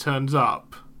minute this turns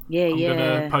up, I'm going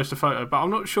to post a photo, but I'm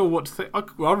not sure what to think.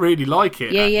 I really like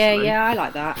it. Yeah, I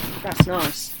like that. That's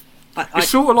nice. It's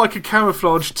sort of like a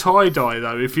camouflage tie-dye,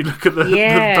 though, if you look at the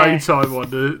daytime one,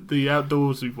 the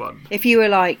outdoorsy one. If you were,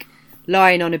 like,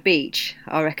 lying on a beach,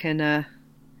 I reckon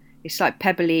it's like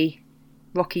pebbly,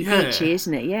 rocky beachy,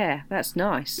 isn't it? Yeah, that's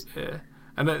nice. Yeah.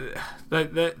 And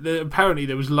apparently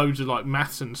there was loads of, like,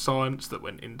 maths and science that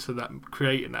went into that,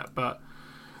 creating that, but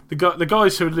the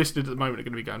guys who are listed at the moment are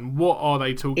going to be going, what are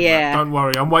they talking about? Don't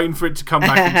worry, I'm waiting for it to come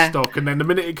back in stock, and then the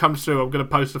minute it comes through, I'm going to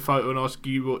post a photo and ask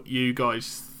you what you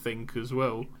guys think as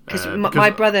well. Because my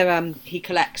brother, he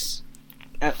collects,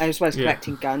 as well as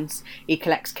collecting guns, he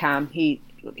collects cam.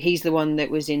 He's the one that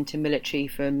was into military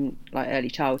from like early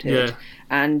childhood,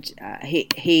 and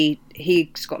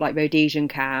he's got like Rhodesian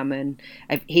cam, and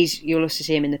you'll also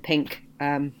see him in the pink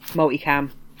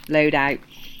multicam loadout.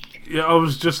 Yeah, I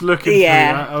was just looking through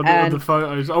that on the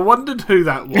photos. I wondered who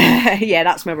that was. Yeah,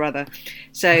 that's my brother.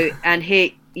 So, and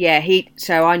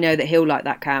so I know that he'll like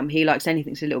that cam. He likes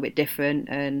anything that's a little bit different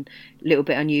and a little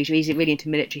bit unusual. He's really into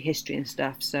military history and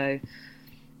stuff. So,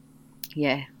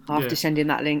 yeah, I'll have to send him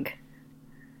that link.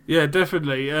 Yeah,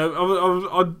 definitely.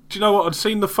 Do you know what? I'd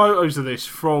seen the photos of this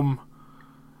from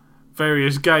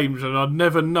various games, and I'd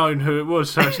never known who it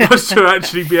was. So it's nice to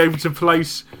actually be able to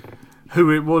place who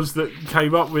it was that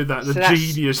came up with that,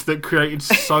 genius that created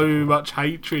so much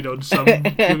hatred on some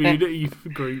community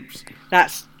groups.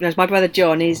 That's my brother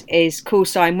John. His call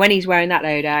sign when he's wearing that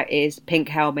loadout is pink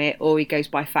helmet, or he goes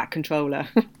by Fat Controller.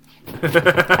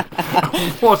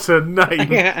 What a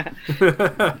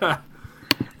name!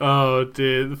 Oh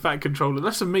dear, the Fat Controller.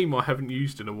 That's a meme I haven't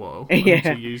used in a while. I need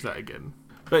to use that again.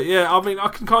 But yeah, I mean, I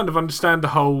can kind of understand the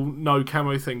whole no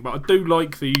camo thing, but I do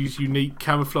like these unique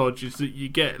camouflages that you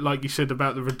get, like you said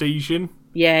about the Rhodesian.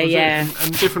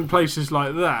 And different places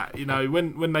like that. You know,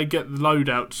 when they get the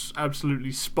loadouts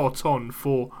absolutely spot on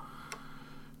for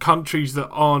countries that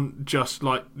aren't just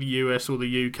like the US or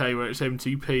the UK, where it's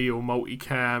MTP or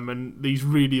multicam and these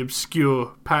really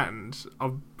obscure patterns.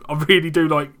 I really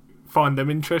do find them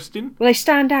interesting. Well, they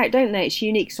stand out, don't they? It's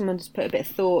unique. Someone's put a bit of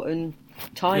thought and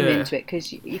time into it,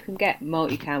 because you can get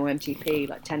multicam or MTP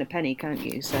like 10 a penny, can't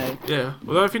you? So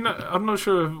although I'm not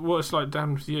sure what it's like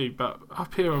down with you, but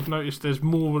up here I've noticed there's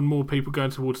more and more people going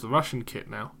towards the Russian kit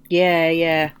now.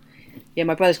 Yeah,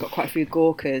 my brother's got quite a few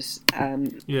Gorkas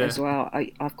as well.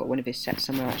 I've got one of his sets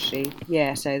somewhere actually.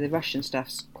 Yeah, so the Russian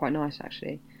stuff's quite nice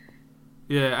actually.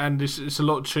 Yeah, and it's a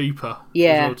lot cheaper as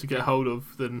well to get hold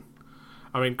of than,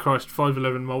 I mean, Christ,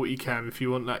 511 multicam, if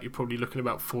you want that, you're probably looking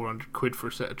about £400 for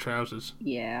a set of trousers.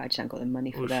 Yeah, I just haven't got the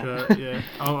money for that. Shirt, yeah.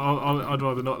 I'd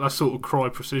rather not. That's sort of Cry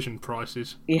Precision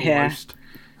prices, almost.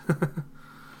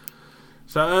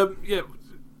 So,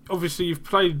 obviously you've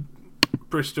played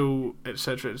Bristol,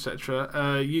 etc.,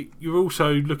 etc. You're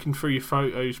also looking through your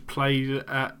photos, played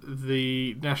at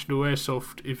the National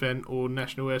Airsoft event or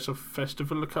National Airsoft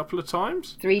Festival a couple of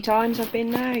times? 3 times I've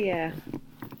been now, yeah.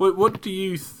 What do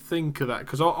you think of that?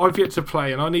 Because I've yet to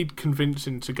play and I need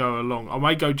convincing to go along. I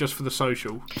may go just for the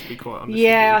social, to be quite honest.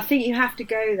 Yeah, I think you have to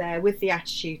go there with the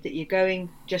attitude that you're going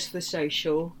just for the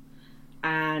social,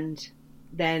 and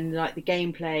then like the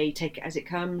gameplay, take it as it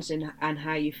comes and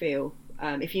how you feel.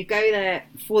 If you go there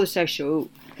for the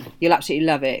social, you'll absolutely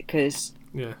love it, because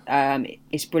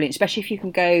it's brilliant, especially if you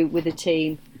can go with a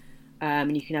team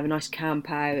and you can have a nice camp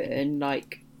out and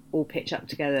like all pitch up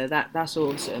together. That's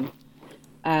awesome.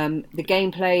 The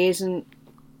gameplay isn't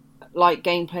like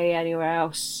gameplay anywhere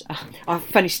else. A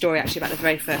funny story actually about the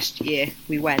very first year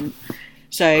we went.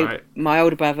 So my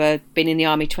older brother, been in the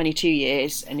army 22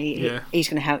 years, and he's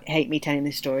going to hate me telling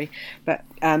this story. But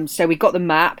so we got the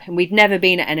map, and we'd never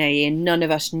been at NAE, and none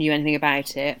of us knew anything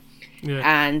about it. Yeah.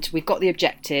 And we got the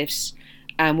objectives,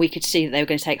 and we could see that they were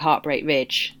going to take Heartbreak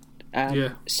Ridge.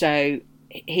 So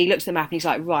he looks at the map, and he's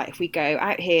like, right, if we go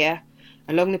out here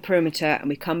along the perimeter, and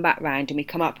we come back round, and we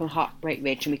come up on Heartbreak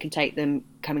Ridge, and we can take them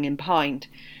coming in behind.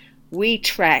 We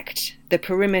trekked the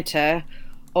perimeter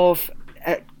of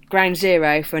Ground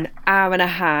Zero for an hour and a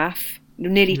half,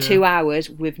 nearly 2 hours,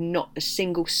 with not a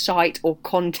single sight or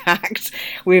contact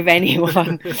with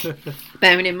anyone.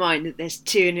 Bearing in mind that there's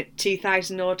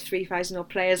 2,000 odd, 3,000 odd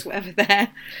players, whatever there.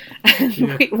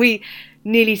 And we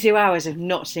nearly 2 hours of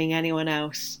not seeing anyone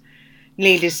else.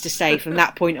 Needless to say, from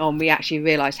that point on, we actually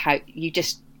realised how you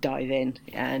just dive in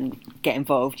and get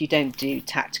involved. You don't do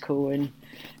tactical and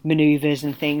manoeuvres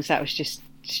and things. That was just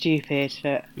stupid.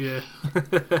 But and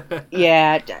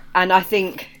I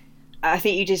think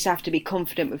you just have to be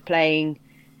confident with playing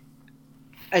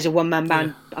as a one-man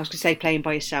band. I was going to say playing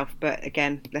by yourself, but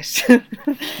again, let's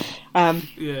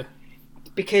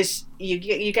because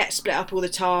you get split up all the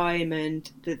time, and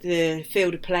the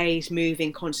field of play is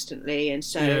moving constantly, and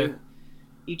so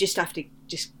you just have to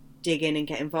just dig in and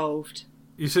get involved.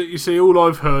 You see, all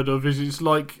I've heard of is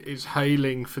it's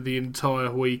hailing for the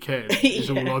entire weekend. Is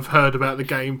all I've heard about the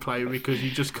gameplay, because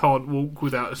you just can't walk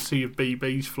without a sea of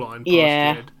BBs flying past your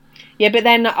head. Yeah, but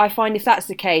then I find if that's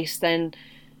the case, then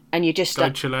and you just go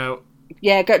chill out.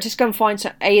 Yeah, go and find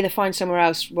somewhere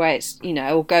else where it's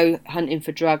or go hunting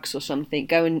for drugs or something.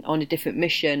 Go on a different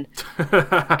mission,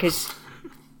 because.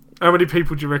 How many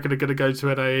people do you reckon are going to go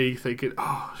to NAE thinking,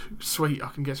 oh, sweet, I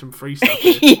can get some free stuff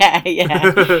here?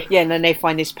 And then they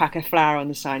find this pack of flour on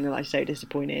the side and they're like, so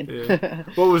disappointed. Yeah.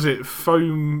 What was it?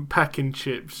 Foam packing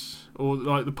chips, or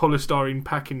like the polystyrene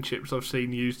packing chips I've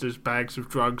seen used as bags of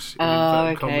drugs in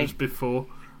inverted commas before.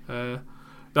 That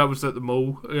was at the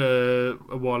mall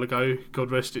a while ago.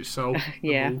 God rest its soul.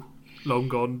 Mall, long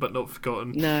gone, but not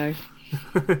forgotten. No.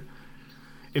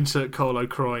 Insert Carlo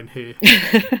crying here.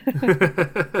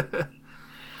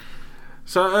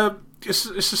 So it's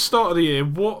the start of the year.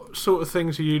 What sort of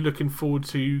things are you looking forward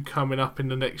to coming up in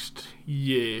the next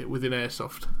year within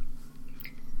Airsoft?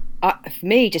 For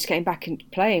me, just getting back and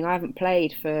playing. I haven't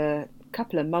played for a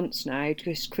couple of months now,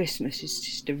 because Christmas is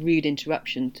just a rude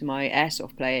interruption to my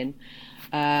Airsoft playing.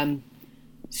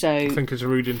 So I think it's a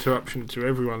rude interruption to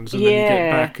everyone's, and then you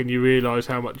get back and you realise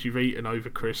how much you've eaten over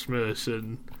Christmas,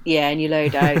 and and your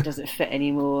loadout doesn't fit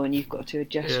anymore, and you've got to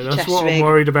adjust. Yeah, that's what I'm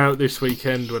worried about this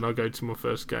weekend when I go to my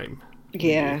first game.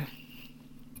 Yeah,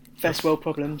 first world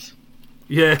problems.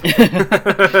 Yeah,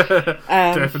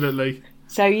 definitely.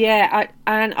 So I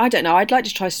don't know. I'd like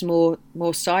to try some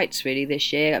more sites really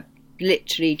this year. I've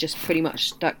literally just pretty much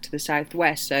stuck to the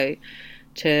southwest, so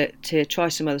to try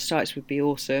some other sites would be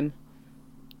awesome.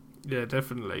 Yeah,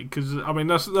 definitely. Because I mean,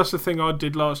 that's the thing I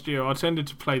did last year. I tended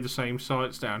to play the same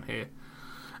sites down here,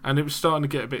 and it was starting to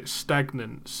get a bit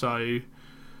stagnant. So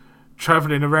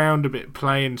travelling around a bit,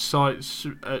 playing sites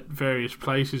at various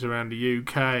places around the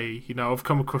UK. I've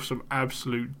come across some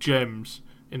absolute gems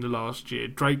in the last year.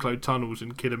 Drakelow Tunnels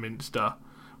in Kidderminster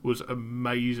was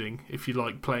amazing. If you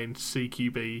like playing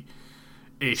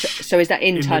CQB-ish. So is that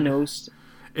in tunnels?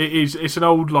 It is. It's an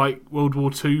old World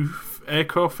War II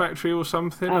aircraft factory or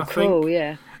something. I think. Cool,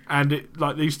 yeah. And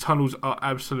these tunnels are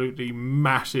absolutely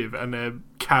massive, and they're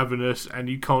cavernous, and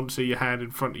you can't see your hand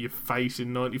in front of your face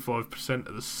in 95%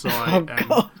 of the site.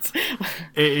 God!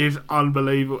 It is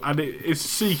unbelievable, and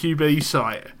it's a CQB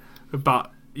site,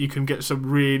 but you can get some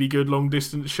really good long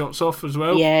distance shots off as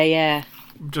well. Yeah.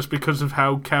 Just because of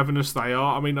how cavernous they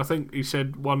are. I mean, I think he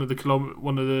said one of the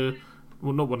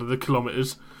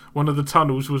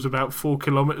tunnels was about 4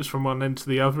 kilometres from one end to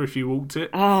the other if you walked it.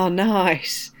 Oh,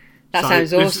 nice. That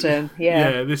sounds awesome.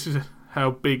 Yeah, this is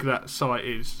how big that site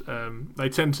is. They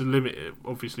tend to limit it,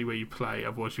 obviously, where you play.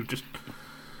 Otherwise,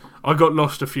 I got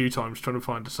lost a few times trying to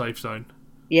find a safe zone.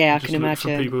 Yeah, I can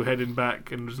imagine. For people heading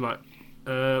back, and was like,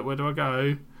 where do I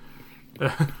go?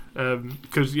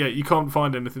 Because you can't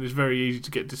find anything. It's very easy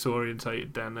to get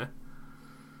disorientated down there.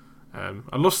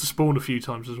 I lost the spawn a few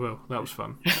times as well. That was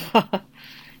fun.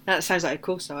 That sounds like a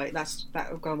cool site.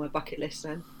 That will go on my bucket list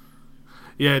then.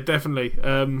 Yeah, definitely.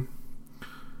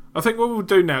 I think what we'll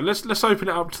do now, let's open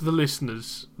it up to the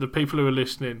listeners, the people who are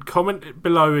listening. Comment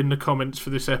below in the comments for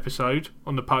this episode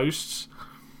on the posts.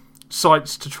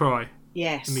 Sites to try.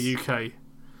 Yes. In the UK.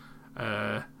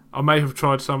 I may have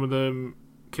tried some of them.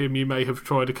 Kim, you may have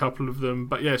tried a couple of them.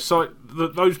 But yeah,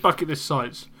 those bucket list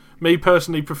sites. Me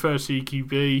personally prefer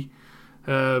CQB.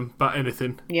 But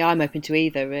anything. Yeah, I'm open to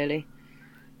either, really.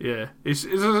 Yeah,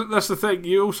 that's the thing.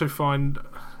 You also find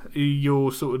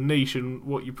your sort of niche and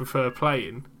what you prefer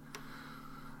playing.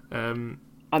 I'm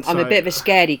a bit of a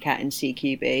scaredy cat in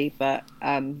CQB, but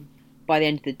by the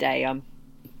end of the day, I'm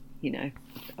a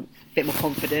bit more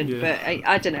confident. Yeah. But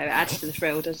I don't know, it adds to the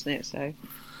thrill, doesn't it? So.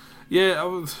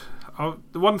 Yeah,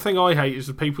 the one thing I hate is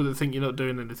the people that think you're not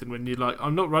doing anything when you're like,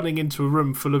 I'm not running into a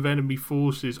room full of enemy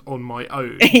forces on my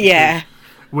own. Yeah.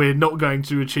 We're not going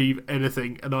to achieve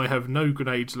anything, and I have no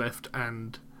grenades left,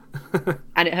 and...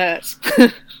 and it hurts.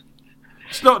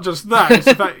 It's not just that, it's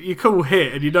the fact you call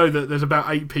hit, and you know that there's about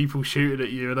 8 people shooting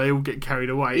at you, and they all get carried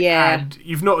away, yeah. And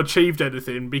you've not achieved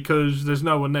anything because there's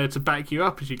no one there to back you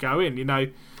up as you go in,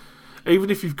 Even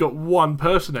if you've got one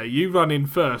person there, you run in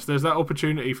first, there's that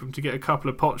opportunity for them to get a couple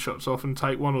of pot shots off and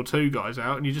take 1 or 2 guys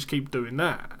out, and you just keep doing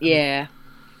that. Yeah.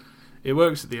 It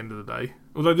works at the end of the day.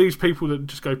 Although these people that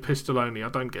just go pistol only, I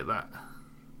don't get that.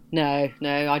 No,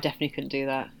 I definitely couldn't do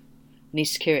that. I need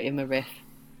security in my riff.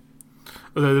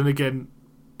 Although then again,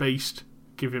 Beast,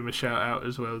 give him a shout out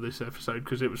as well this episode,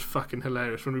 because it was fucking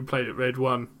hilarious when we played at Red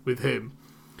 1 with him.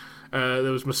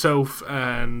 There was myself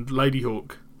and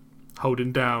Ladyhawk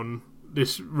holding down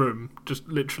this room. Just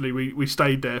literally, we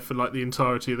stayed there for like the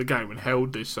entirety of the game and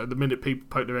held this. So the minute people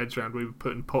poked their heads around, we were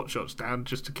putting pot shots down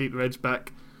just to keep their heads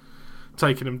back,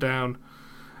 taking them down.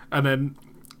 And then,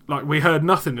 like, we heard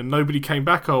nothing and nobody came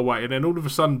back our way. And then all of a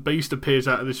sudden, Beast appears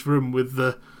out of this room with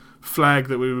the flag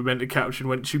that we were meant to capture and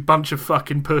went, "You bunch of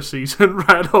fucking pussies," and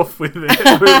ran off with it.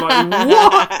 And we were like,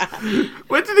 what?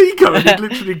 Where did he go? And he'd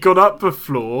literally gone up a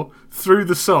floor, through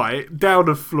the site, down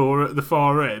a floor at the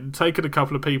far end, taken a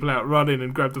couple of people out, run in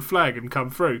and grabbed the flag and come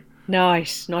through.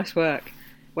 Nice work.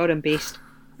 Well done, Beast.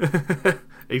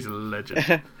 He's a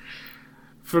legend.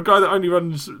 For a guy that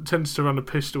only tends to run a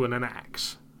pistol and an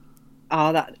axe.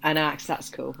 Oh, an axe, that's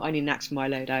cool. I need an axe for my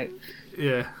loadout.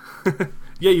 Yeah.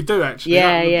 Yeah, you do actually.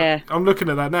 Yeah. I'm looking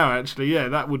at that now actually. Yeah,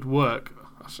 that would work.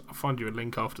 I'll find you a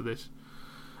link after this.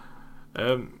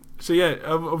 So yeah,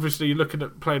 obviously you're looking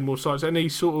at playing more sites. Any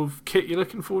sort of kit you're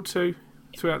looking forward to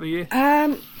throughout the year?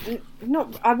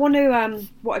 Not. I want to.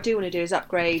 What I do want to do is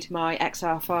upgrade my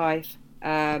XR5.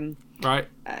 Right.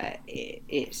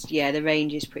 The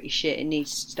range is pretty shit. It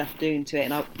needs stuff doing to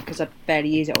it, and because I barely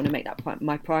use it, I want to make that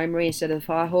my primary instead of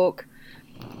the Firehawk.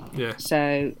 Yeah.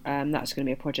 So that's going to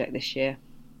be a project this year.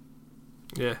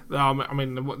 Yeah. I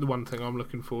mean, the one thing I'm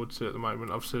looking forward to at the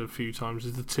moment, I've said a few times,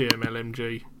 is the TM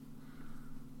LMG.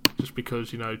 Just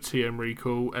because, TM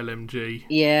Recall, LMG.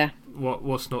 Yeah.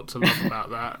 What's not to love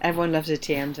about that? Everyone loves a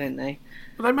TM, don't they?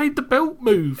 Well, they made the belt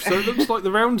move, so it looks like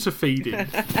the rounds are feeding.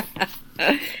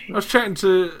 I was chatting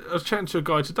to a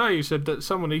guy today who said that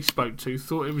someone he spoke to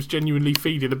thought it was genuinely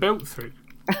feeding the belt through.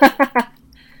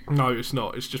 No, it's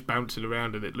not. It's just bouncing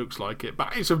around and it looks like it.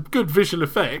 But it's a good visual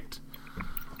effect.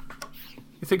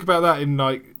 You think about that in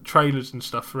like trailers and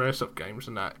stuff for airsoft games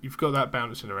and that. You've got that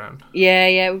bouncing around. Yeah,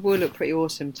 it will look pretty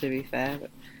awesome to be fair. But...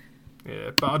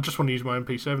 Yeah, but I just want to use my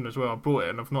MP7 as well. I brought it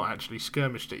and I've not actually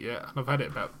skirmished it yet. And I've had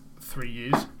it about 3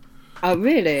 years. Oh,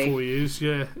 really? 4 years,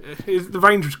 yeah. The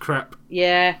range was crap.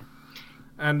 Yeah.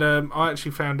 And I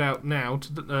actually found out now,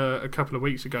 a couple of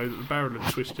weeks ago, that the barrel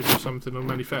had twisted or something on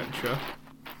manufacture.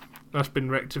 That's been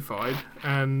rectified,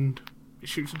 and it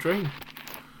shoots a dream.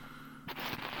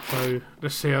 So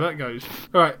let's see how that goes.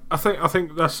 All right, I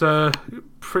think that's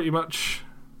pretty much.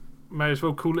 May as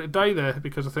well call it a day there,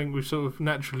 because I think we've sort of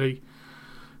naturally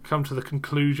come to the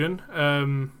conclusion.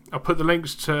 I'll put the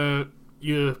links to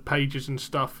your pages and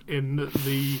stuff in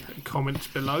the comments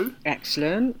below.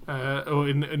 Excellent. Or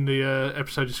in the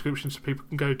episode description, so people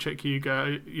can go check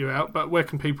you out. But where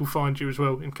can people find you as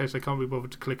well, in case they can't be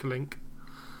bothered to click a link?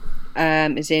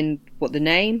 As in what, the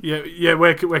name? Yeah.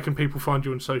 Where can people find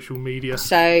you on social media?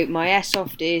 So my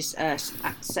airsoft is at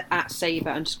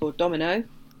Sabre_Domino.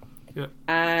 Yeah.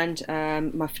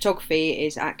 And my photography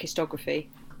is at Kistography.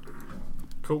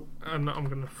 Cool. And I'm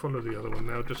going to follow the other one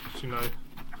now, just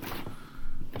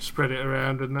spread it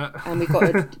around and that. And we've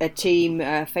got a team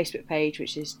Facebook page,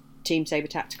 which is Team Sabre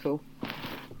Tactical.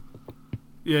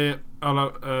 Yeah.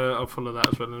 I'll follow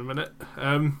that as well in a minute.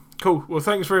 Cool. Well,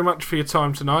 thanks very much for your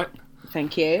time tonight.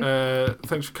 Thank you.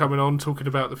 Thanks for coming on, talking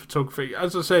about the photography.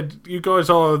 As I said, you guys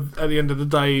are, at the end of the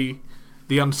day,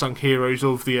 the unsung heroes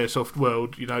of the airsoft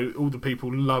world. All the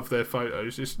people love their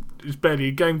photos. It's barely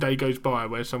a game day goes by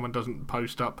where someone doesn't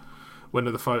post up when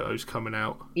are the photos coming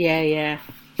out. Yeah.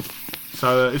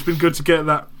 So it's been good to get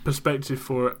that perspective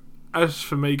for it. As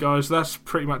for me, guys, that's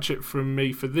pretty much it from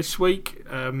me for this week.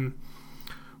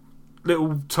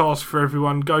 little task for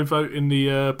everyone: go vote in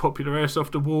the Popular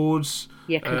Airsoft Awards.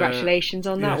 Yeah, congratulations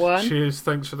on that one. Cheers,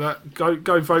 thanks for that.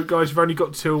 Go vote, guys. You've only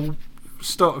got till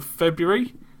start of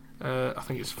February. I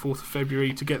think it's 4th of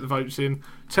February to get the votes in.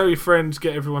 Tell your friends,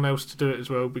 get everyone else to do it as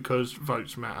well, because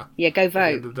votes matter. Yeah, go vote. At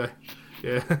the end of the day.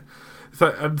 Yeah.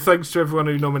 And thanks to everyone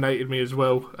who nominated me as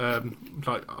well. I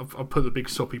put the big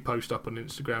soppy post up on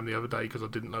Instagram the other day because I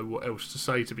didn't know what else to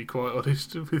say, to be quite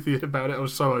honest with you about it. I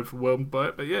was so overwhelmed by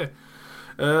it. But yeah,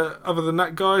 other than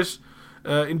that, guys,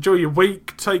 enjoy your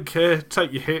week. Take care.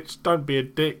 Take your hits. Don't be a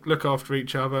dick. Look after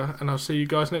each other. And I'll see you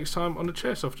guys next time on the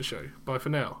Chairsofter Show. Bye for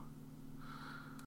now.